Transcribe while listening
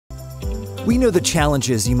We know the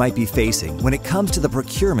challenges you might be facing when it comes to the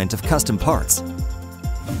procurement of custom parts.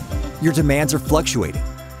 Your demands are fluctuating.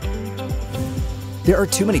 There are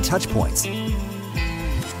too many touch points.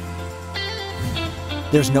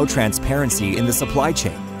 There's no transparency in the supply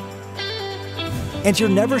chain. And you're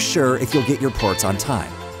never sure if you'll get your parts on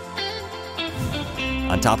time.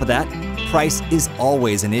 On top of that, price is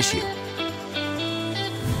always an issue.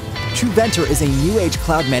 Truventor is a new-age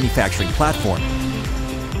cloud manufacturing platform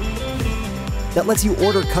that lets you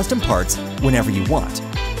order custom parts whenever you want.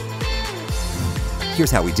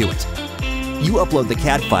 Here's how we do it. You upload the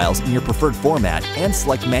CAD files in your preferred format and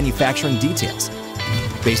select manufacturing details.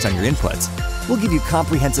 Based on your inputs, we'll give you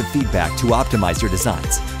comprehensive feedback to optimize your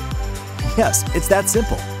designs. Yes, it's that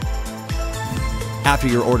simple. After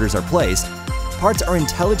your orders are placed, parts are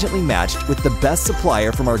intelligently matched with the best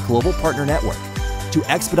supplier from our global partner network to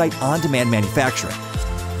expedite on-demand manufacturing.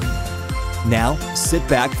 Now, sit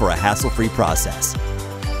back for a hassle-free process.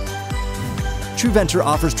 Truventor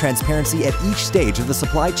offers transparency at each stage of the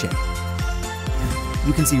supply chain.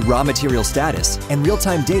 You can see raw material status and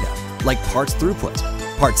real-time data like parts throughput,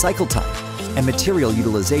 part cycle time, and material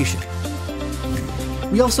utilization.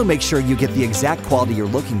 We also make sure you get the exact quality you're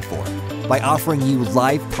looking for by offering you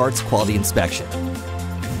live parts quality inspection.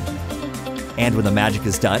 And when the magic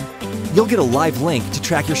is done, you'll get a live link to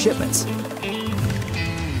track your shipments.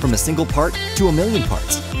 From a single part to a million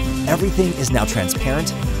parts, everything is now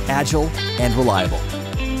transparent, agile, and reliable.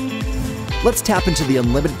 Let's tap into the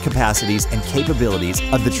unlimited capacities and capabilities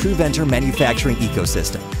of the Truventor manufacturing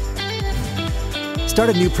ecosystem. Start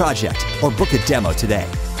a new project or book a demo today.